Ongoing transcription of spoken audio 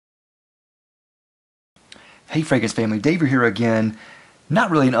Hey Fragrance family, Dave here again.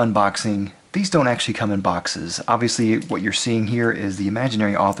 Not really an unboxing. These don't actually come in boxes. Obviously what you're seeing here is the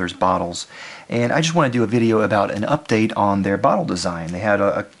Imaginary Authors bottles, and I just want to do a video about an update on their bottle design. They had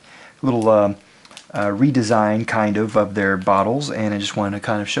a little redesign kind of their bottles, and I just wanted to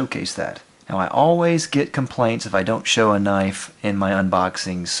kind of showcase that. Now I always get complaints if I don't show a knife in my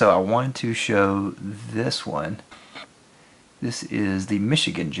unboxings, so I wanted to show this one. This is the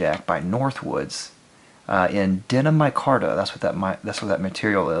Michigan Jack by Northwoods. In denim micarta. That's what that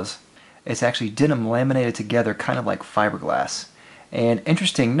material is. It's actually denim laminated together, kind of like fiberglass. And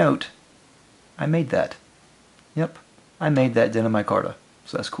interesting note, I made that. Yep, I made that denim micarta.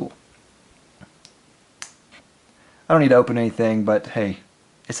 So that's cool. I don't need to open anything, but hey,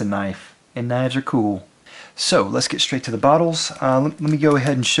 it's a knife, and knives are cool. So let's get straight to the bottles. Let me go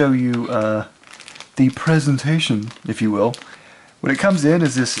ahead and show you the presentation, if you will. What it comes in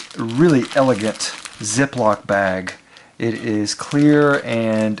is this really elegant Ziploc bag. It is clear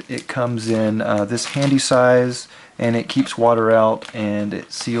and it comes in this handy size, and it keeps water out and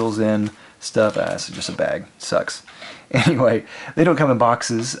it seals in stuff. It's just a bag. Sucks. Anyway, they don't come in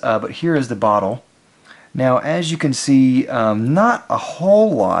boxes, but here is the bottle. Now as you can see, not a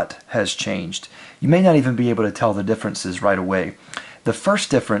whole lot has changed. You may not even be able to tell the differences right away. The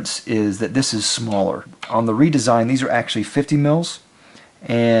first difference is that this is smaller. On the redesign, these are actually 50 mils,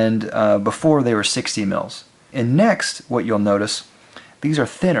 and before they were 60 mils. And next, what you'll notice, these are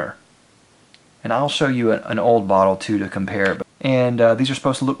thinner. And I'll show you an old bottle too to compare. And these are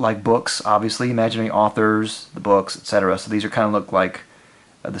supposed to look like books, obviously, Imaginary Authors, the books, etc. So these are kind of look like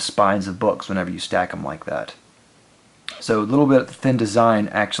the spines of books whenever you stack them like that. So a little bit of thin design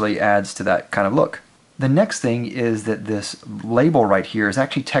actually adds to that kind of look. The next thing is that this label right here is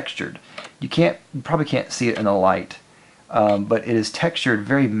actually textured. You probably can't see it in the light, but it is textured,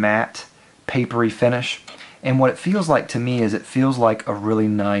 very matte, papery finish. And what it feels like to me is it feels like a really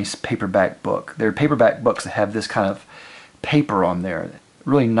nice paperback book. There are paperback books that have this kind of paper on there.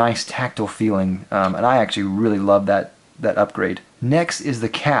 Really nice tactile feeling, and I actually really love that upgrade. Next is the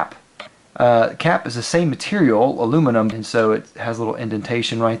cap. Cap is the same material, aluminum, and so it has a little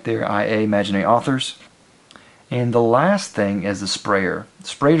indentation right there, IA, Imaginary Authors. And the last thing is the sprayer. The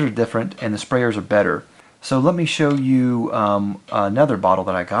sprayers are different and the sprayers are better. So let me show you another bottle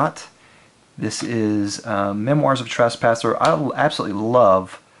that I got. This is Memoirs of a Trespasser. I absolutely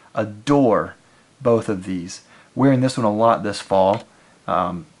love, adore both of these. Wearing this one a lot this fall,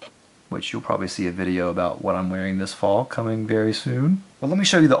 which you'll probably see a video about what I'm wearing this fall coming very soon. But let me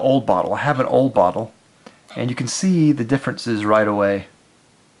show you the old bottle. I have an old bottle, and you can see the differences right away.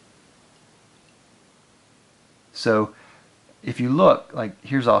 So if you look, like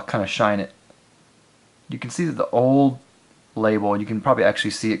here's, I'll kind of shine it. You can see that the old label, you can probably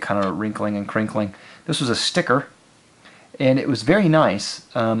actually see it kind of wrinkling and crinkling. This was a sticker, and it was very nice.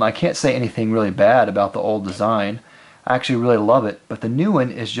 I can't say anything really bad about the old design. I actually really love it, but the new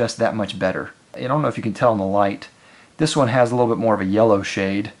one is just that much better. I don't know if you can tell in the light. This one has a little bit more of a yellow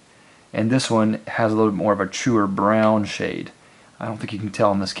shade, and this one has a little bit more of a truer brown shade. I don't think you can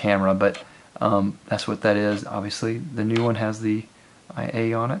tell on this camera, but that's what that is. Obviously, the new one has the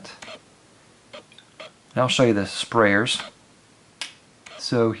IA on it. And I'll show you the sprayers.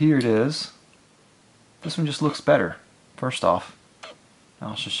 So here it is. This one just looks better, first off.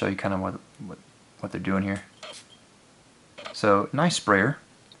 I'll just show you kind of what they're doing here. So nice sprayer,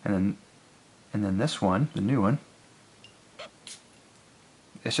 and then this one, the new one,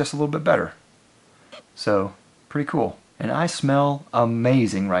 it's just a little bit better. So pretty cool. And I smell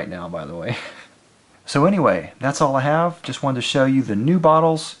amazing right now, by the way. So anyway, that's all I have. Just wanted to show you the new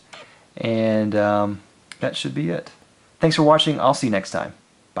bottles, and that should be it. Thanks for watching. I'll see you next time.